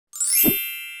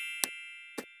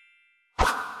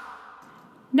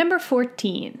Number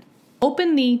 14.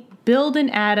 Open the Build an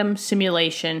Atom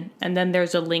simulation, and then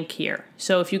there's a link here.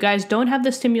 So if you guys don't have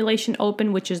the simulation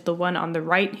open, which is the one on the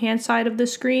right-hand side of the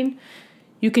screen,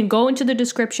 you can go into the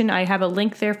description. I have a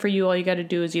link there for you. All you got to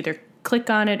do is either click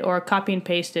on it or copy and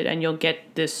paste it, and you'll get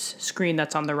this screen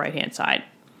that's on the right-hand side.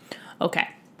 Okay,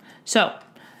 so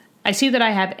I see that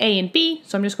I have A and B,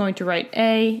 so I'm just going to write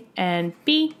A and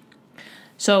B.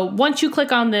 So once you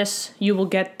click on this, you will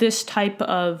get this type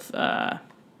of,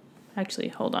 actually,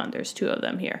 hold on, there's two of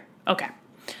them here. Okay,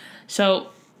 so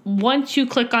once you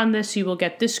click on this, you will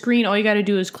get this screen. All you got to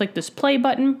do is click this play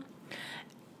button,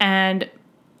 and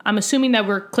I'm assuming that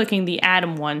we're clicking the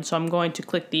atom one, so I'm going to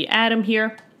click the atom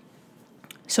here.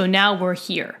 So now we're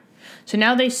here. So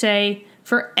now they say,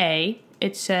 for A,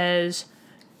 it says,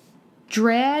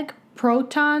 drag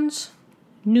protons,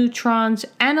 neutrons,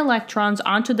 and electrons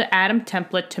onto the atom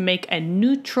template to make a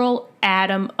neutral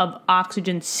atom of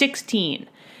oxygen 16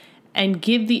 and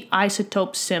give the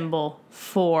isotope symbol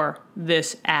for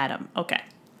this atom. Okay.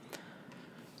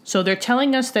 So they're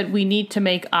telling us that we need to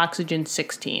make oxygen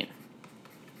 16.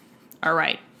 All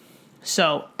right.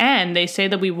 So, and they say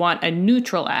that we want a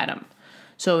neutral atom.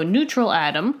 So a neutral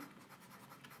atom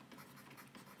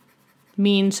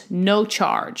means no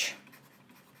charge,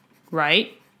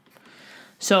 right?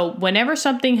 So whenever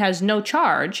something has no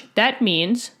charge, that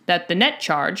means that the net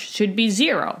charge should be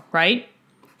 0, right?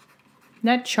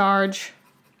 Net charge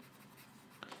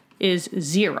is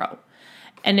 0.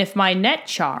 And if my net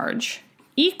charge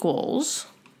equals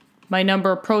my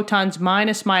number of protons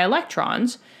minus my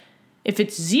electrons, if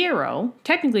it's 0,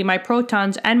 technically my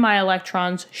protons and my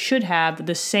electrons should have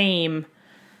the same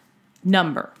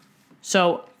number.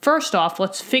 So first off,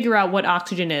 let's figure out what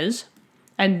oxygen is.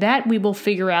 And that we will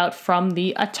figure out from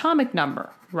the atomic number,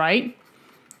 right?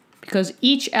 Because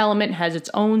each element has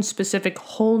its own specific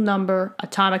whole number,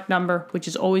 atomic number, which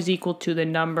is always equal to the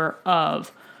number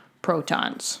of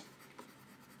protons.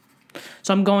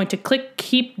 So I'm going to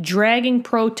keep dragging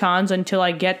protons until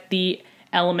I get the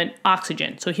element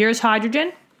oxygen. So here's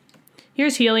hydrogen,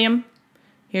 here's helium,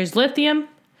 here's lithium,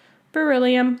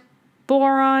 beryllium,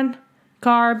 boron,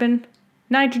 carbon,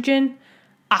 nitrogen,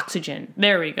 oxygen.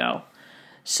 There we go.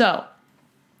 So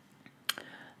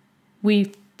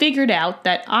we figured out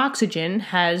that oxygen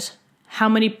has how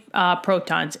many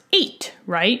protons? 8,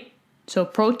 right? So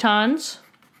protons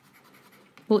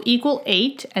will equal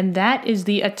 8, and that is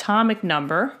the atomic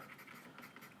number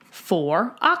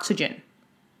for oxygen.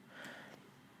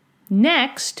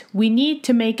 Next, we need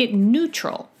to make it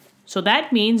neutral. So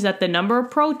that means that the number of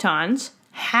protons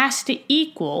has to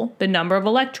equal the number of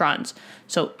electrons.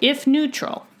 So if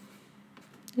neutral,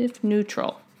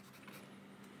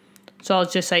 so I'll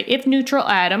just say if neutral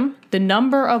atom, the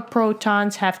number of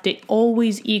protons have to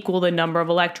always equal the number of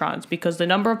electrons because the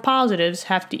number of positives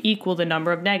have to equal the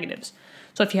number of negatives.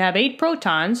 So if you have 8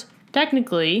 protons,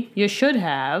 technically you should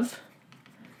have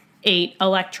 8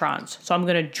 electrons. So I'm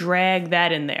going to drag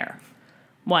that in there.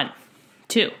 1,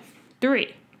 2,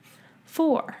 3,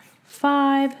 4,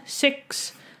 5,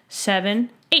 6, 7,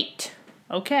 8.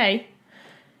 Okay.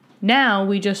 Now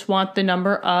we just want the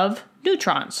number of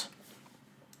neutrons.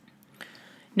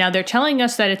 Now they're telling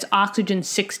us that it's oxygen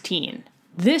 16.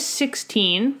 This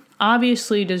 16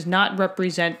 obviously does not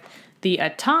represent the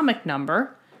atomic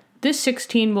number. This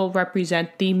 16 will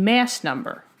represent the mass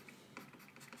number.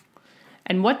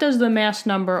 And what does the mass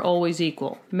number always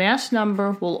equal? Mass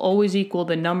number will always equal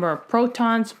the number of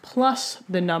protons plus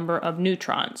the number of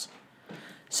neutrons.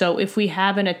 So if we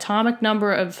have an atomic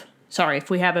number of if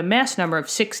we have a mass number of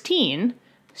 16,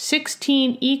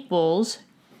 16 equals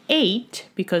 8,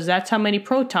 because that's how many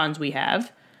protons we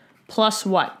have, plus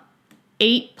what?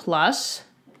 8 plus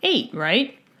 8,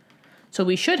 right? So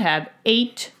we should have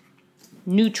 8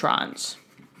 neutrons.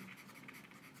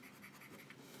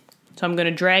 So I'm going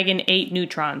to drag in 8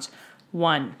 neutrons.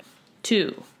 1,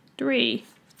 2, 3,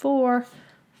 4,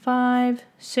 5,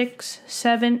 6,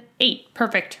 7, 8.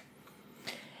 Perfect.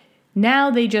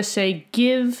 Now they just say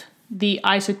give the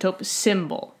isotope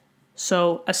symbol.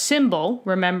 So a symbol,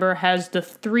 remember, has the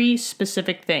 3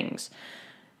 specific things.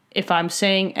 If I'm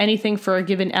saying anything for a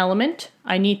given element,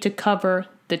 I need to cover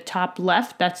the top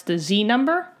left, that's the Z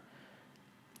number,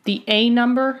 the A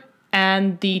number,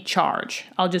 and the charge.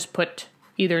 I'll just put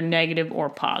either negative or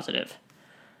positive.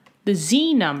 The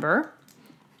Z number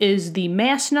is the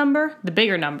mass number, the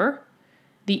bigger number.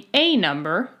 The A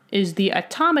number is the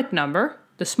atomic number,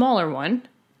 the smaller one.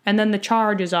 And then the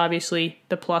charge is obviously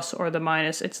the plus or the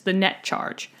minus. It's the net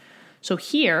charge. So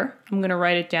here, I'm going to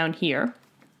write it down here.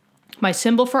 My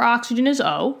symbol for oxygen is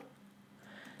O.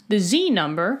 The Z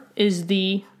number is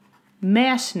the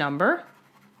mass number.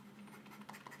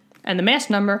 And the mass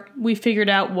number we figured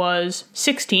out was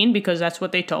 16 because that's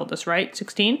what they told us, right?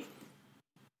 16.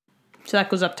 So that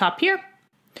goes up top here.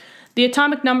 The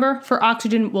atomic number for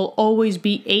oxygen will always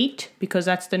be 8 because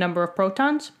that's the number of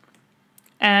protons.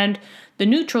 And the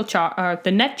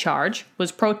the net charge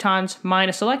was protons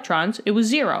minus electrons. It was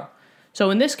 0.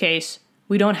 So in this case,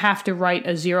 we don't have to write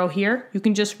a 0 here. You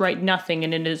can just write nothing,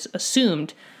 and it is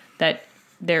assumed that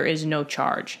there is no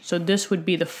charge. So this would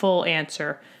be the full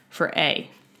answer for A.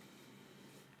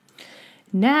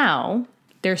 Now,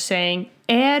 they're saying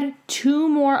add 2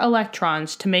 more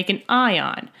electrons to make an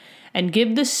ion and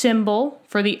give the symbol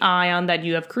for the ion that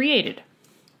you have created.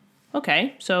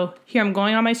 Okay, so here I'm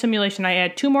going on my simulation. I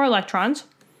add 2 more electrons.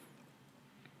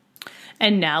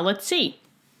 And now let's see.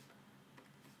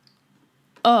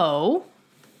 O,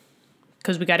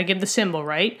 because we got to give the symbol,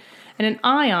 right? And an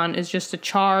ion is just a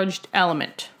charged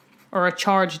element or a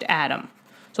charged atom.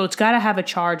 So it's got to have a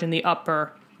charge in the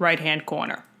upper right-hand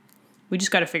corner. We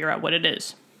just got to figure out what it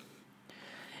is.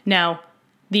 Now,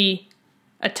 the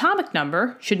atomic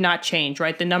number should not change,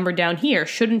 right? The number down here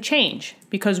shouldn't change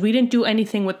because we didn't do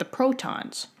anything with the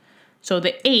protons. So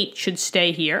the 8 should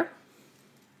stay here.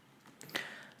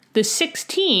 The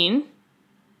 16,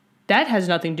 that has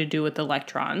nothing to do with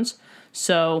electrons,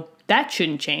 so that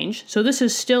shouldn't change. So this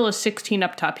is still a 16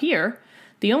 up top here.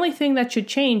 The only thing that should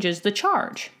change is the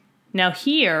charge. Now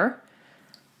here,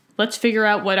 let's figure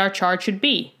out what our charge should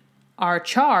be. Our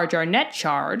charge, our net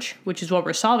charge, which is what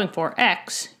we're solving for,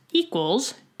 x,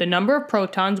 equals the number of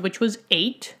protons, which was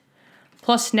 8,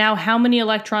 plus now how many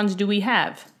electrons do we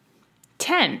have?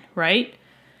 10, right?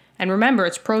 And remember,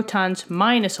 it's protons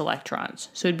minus electrons.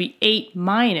 So it'd be 8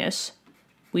 minus,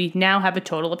 we now have a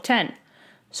total of 10.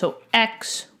 So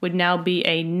x would now be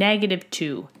a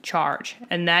 -2 charge,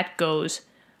 and that goes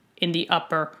in the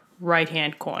upper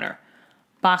right-hand corner.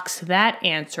 Box that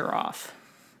answer off.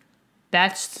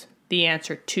 That's the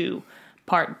answer to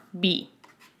part B.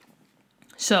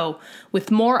 So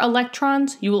with more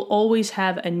electrons, you will always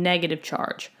have a negative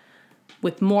charge.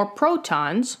 With more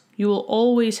protons, you will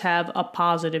always have a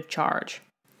positive charge.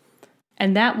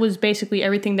 And that was basically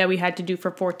everything that we had to do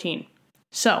for 14.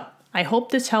 So I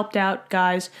hope this helped out,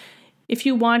 guys. If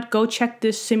you want, go check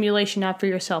this simulation out for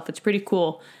yourself. It's pretty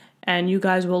cool, and you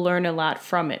guys will learn a lot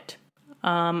from it.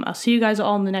 I'll see you guys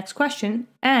all in the next question.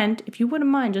 And if you wouldn't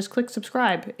mind, just click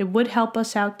subscribe. It would help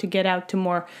us out to get out to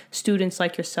more students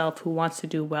like yourself who wants to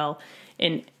do well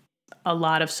in a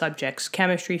lot of subjects.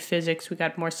 Chemistry, physics, we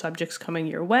got more subjects coming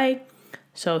your way.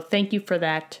 So thank you for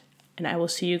that, and I will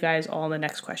see you guys all in the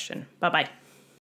next question. Bye-bye.